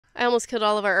I almost killed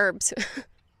all of our herbs.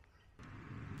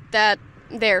 That's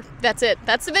it.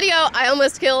 That's the video. I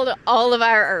almost killed all of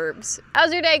our herbs.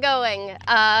 How's your day going?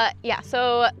 Yeah,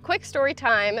 so quick story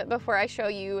time before I show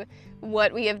you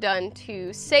what we have done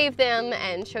to save them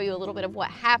and show you a little bit of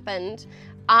what happened.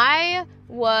 I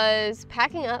was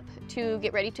packing up to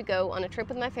get ready to go on a trip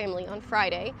with my family on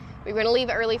Friday. We were gonna leave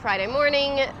early Friday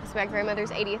morning. It's my grandmother's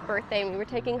 80th birthday and we were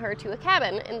taking her to a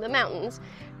cabin in the mountains.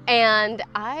 And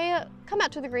I come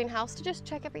out to the greenhouse to just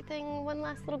check everything, one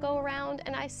last little go around,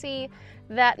 and I see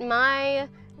that my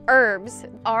herbs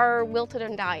are wilted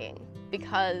and dying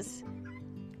because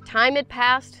time had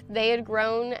passed, they had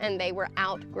grown, and they were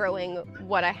outgrowing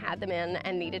what I had them in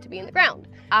and needed to be in the ground.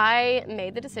 I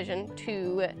made the decision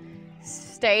to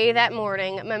stay that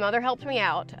morning. My mother helped me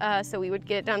out so we would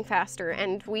get it done faster,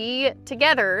 and we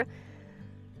together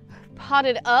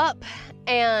potted up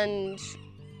and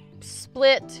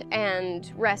split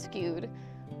and rescued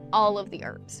all of the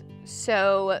herbs.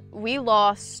 So we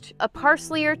lost a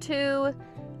parsley or two,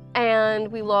 and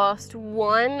we lost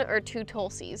 1 or 2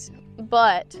 tulsis,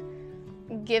 but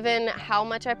given how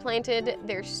much I planted,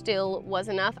 there still was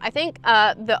enough. I think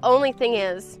the only thing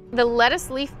is the lettuce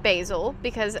leaf basil,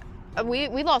 because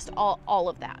we lost all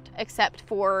of that except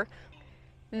for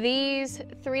these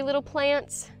 3 little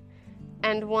plants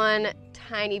and 1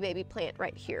 tiny baby plant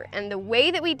right here. And the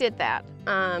way that we did that,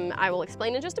 I will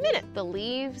explain in just a minute. The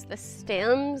leaves, the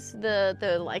stems,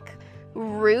 the like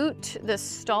root, the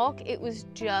stalk, it was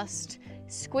just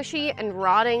squishy and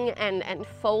rotting and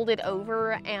folded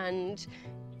over and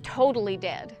totally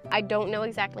dead. I don't know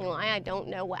exactly why, I don't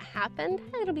know what happened,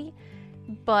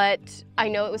 but I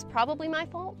know it was probably my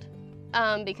fault.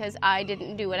 Because I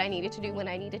didn't do what I needed to do when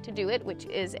I needed to do it, which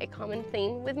is a common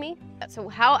theme with me. So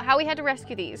how we had to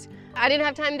rescue these. I didn't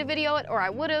have time to video it, or I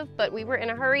would have, but we were in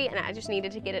a hurry and I just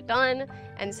needed to get it done,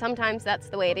 and sometimes that's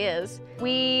the way it is.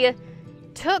 We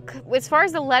took, as far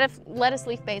as the lettuce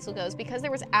leaf basil goes, because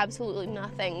there was absolutely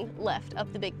nothing left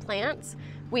of the big plants,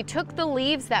 we took the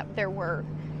leaves that there were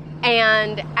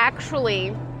and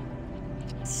actually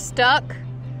stuck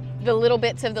the little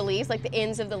bits of the leaves, like the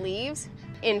ends of the leaves,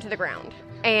 into the ground.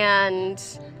 And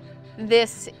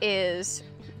this is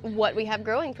what we have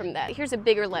growing from that. Here's a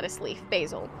bigger lettuce leaf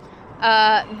basil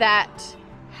that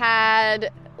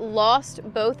had lost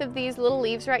both of these little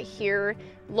leaves right here,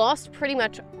 lost pretty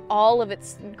much all of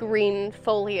its green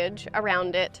foliage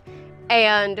around it,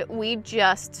 and we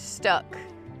just stuck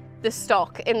the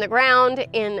stalk in the ground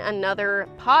in another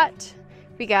pot.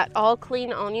 We got all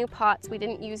clean, all new pots. We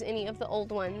didn't use any of the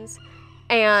old ones.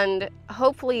 And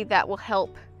hopefully that will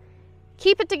help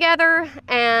keep it together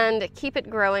and keep it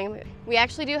growing. We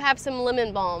actually do have some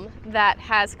lemon balm that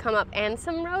has come up, and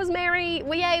some rosemary,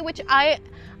 yay, which I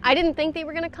didn't think they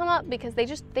were gonna come up because they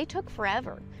took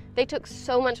forever. They took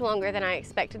so much longer than I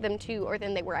expected them to, or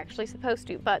than they were actually supposed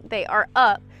to, but they are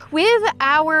up. With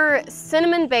our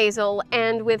cinnamon basil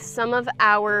and with some of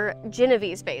our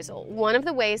Genovese basil, one of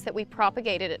the ways that we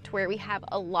propagated it to where we have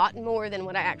a lot more than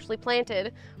what I actually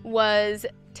planted was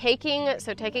taking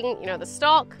the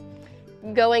stalk,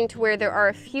 going to where there are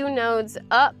a few nodes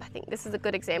up. I think this is a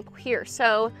good example here.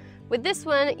 So with this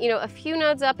one, a few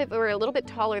nodes up, if it were a little bit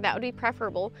taller, that would be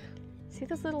preferable. See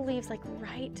those little leaves like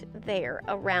right there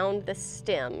around the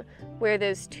stem where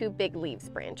those 2 big leaves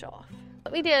branch off.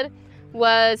 What we did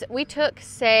was we took,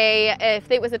 say,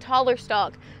 if it was a taller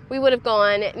stalk, we would have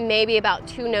gone maybe about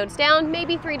 2 nodes down,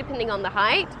 maybe 3 depending on the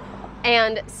height,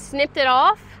 and snipped it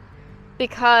off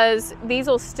because these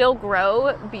will still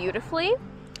grow beautifully,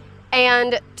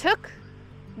 and took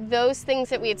those things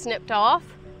that we had snipped off,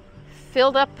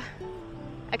 filled up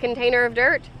a container of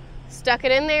dirt, stuck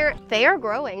it in there. They are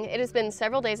growing. It has been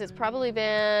several days. It's probably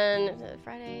been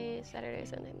Friday, Saturday,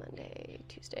 Sunday, Monday,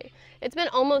 Tuesday. It's been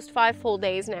almost 5 full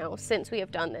days now since we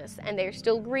have done this, and they're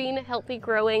still green, healthy,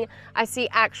 growing. I see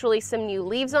actually some new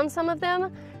leaves on some of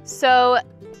them. So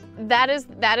that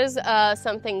is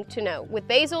something to know. With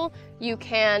basil, you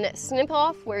can snip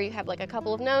off where you have like a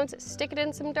couple of nodes, stick it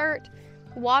in some dirt,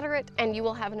 water it, and you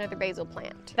will have another basil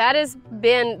plant. That has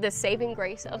been the saving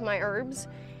grace of my herbs,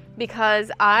 because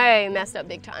I messed up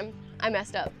big time. I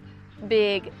messed up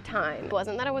big time. It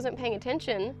wasn't that I wasn't paying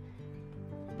attention,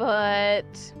 but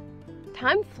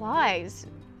time flies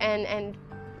and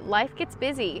life gets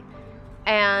busy,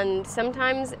 and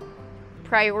sometimes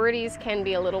priorities can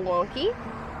be a little wonky,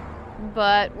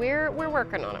 but we're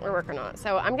working on it. We're working on it.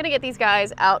 So I'm gonna get these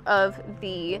guys out of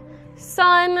the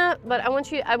sun, but I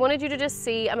wanted you to just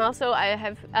see. I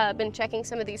have been checking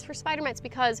some of these for spider mites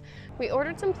because we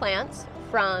ordered some plants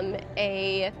from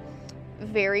a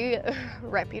very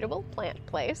reputable plant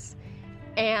place,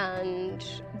 And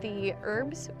the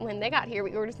herbs, when they got here,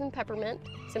 we ordered some peppermint,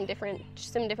 some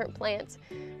different plants.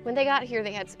 When they got here,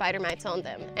 they had spider mites on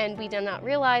them, and we did not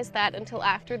realize that until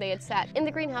after they had sat in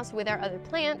the greenhouse with our other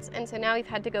plants. And so now we've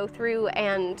had to go through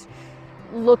and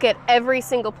look at every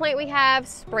single plant we have,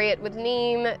 spray it with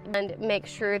neem, and make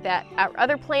sure that our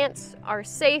other plants are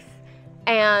safe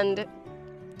and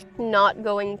not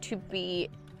going to be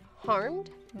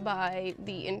harmed by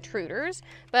the intruders.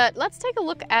 But let's take a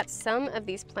look at some of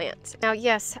these plants. Now,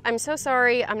 yes, I'm so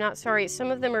sorry. I'm not sorry.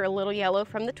 Some of them are a little yellow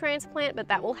from the transplant, but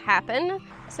that will happen.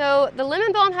 So the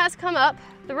lemon balm has come up.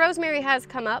 The rosemary has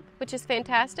come up, which is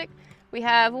fantastic. We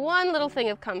have one little thing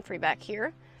of comfrey back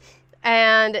here.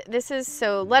 And this is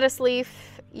so lettuce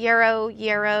leaf,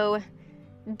 yarrow,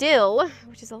 dill,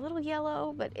 which is a little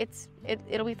yellow, but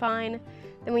it'll be fine.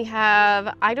 Then we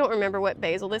have, I don't remember what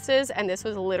basil this is, and this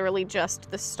was literally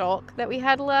just the stalk that we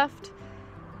had left.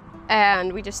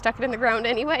 And we just stuck it in the ground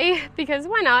anyway, because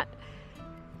why not?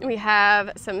 We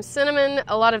have some cinnamon.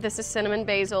 A lot of this is cinnamon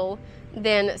basil.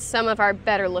 Then some of our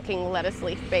better looking lettuce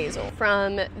leaf basil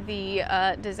from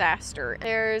the disaster.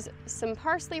 There's some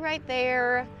parsley right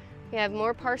there. We have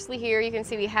more parsley here. You can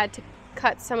see we had to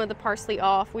cut some of the parsley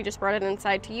off. We just brought it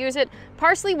inside to use it.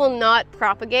 Parsley will not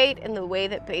propagate in the way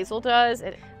that basil does.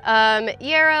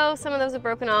 Yarrow, some of those are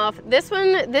broken off.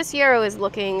 This yarrow is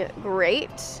looking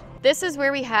great. This is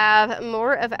where we have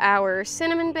more of our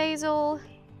cinnamon basil,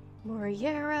 more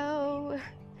yarrow,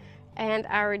 and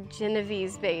our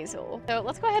Genovese basil. So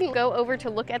let's go ahead and go over to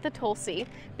look at the Tulsi,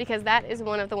 because that is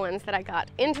one of the ones that I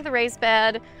got into the raised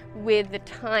bed with the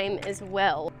thyme as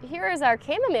well. Here is our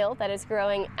chamomile that is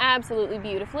growing absolutely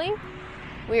beautifully.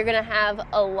 We are gonna have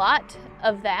a lot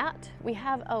of that. We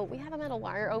have a metal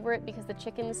wire over it because the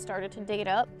chickens started to dig it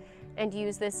up and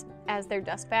use this as their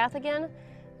dust bath again.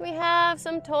 We have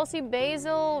some Tulsi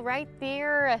basil right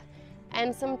there,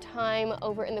 and some thyme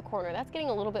over in the corner. That's getting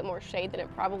a little bit more shade than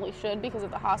it probably should because of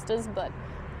the hostas, but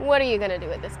what are you gonna do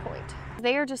at this point?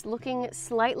 They are just looking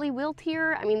slightly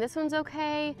wiltier. I mean, this one's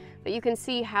okay, but you can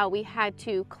see how we had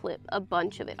to clip a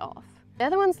bunch of it off. The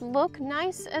other ones look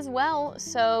nice as well.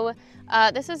 So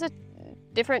this is a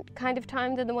different kind of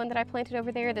thyme than the one that I planted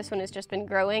over there. This one has just been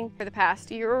growing for the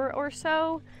past year or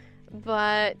so.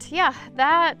 But yeah,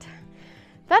 that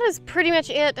is pretty much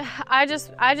it. I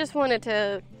just wanted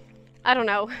to, I don't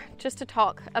know, just to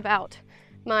talk about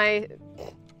my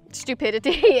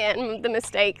stupidity and the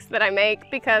mistakes that I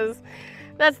make, because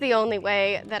that's the only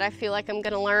way that I feel like I'm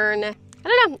gonna learn. I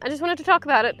don't know, I just wanted to talk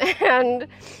about it and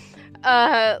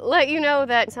let you know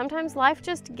that sometimes life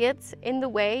just gets in the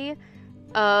way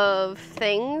of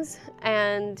things,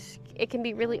 and it can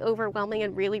be really overwhelming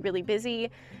and really, really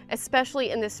busy, especially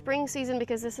in the spring season,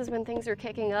 because this is when things are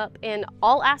kicking up in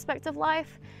all aspects of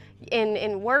life,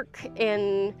 in work,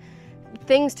 in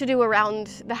things to do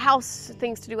around the house,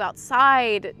 things to do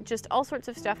outside, just all sorts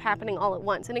of stuff happening all at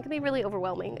once, and it can be really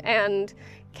overwhelming, and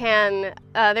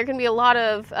there can be a lot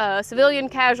of civilian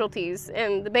casualties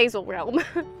in the basil realm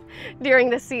during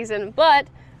this season. But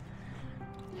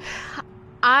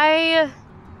I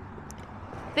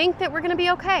think that we're gonna be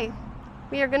okay.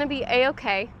 We are gonna be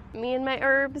a-okay, me and my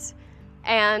herbs,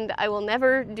 and I will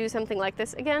never do something like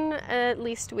this again, at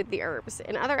least with the herbs.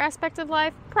 In other aspects of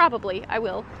life, probably I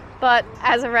will. But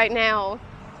as of right now,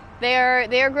 they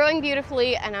are growing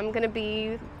beautifully, and I'm gonna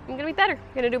be better.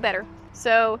 I'm gonna do better.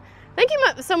 So thank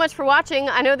you so much for watching.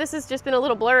 I know this has just been a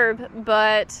little blurb,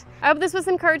 but I hope this was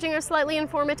encouraging or slightly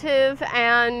informative,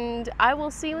 and I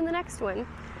will see you in the next one.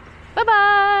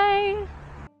 Bye-bye.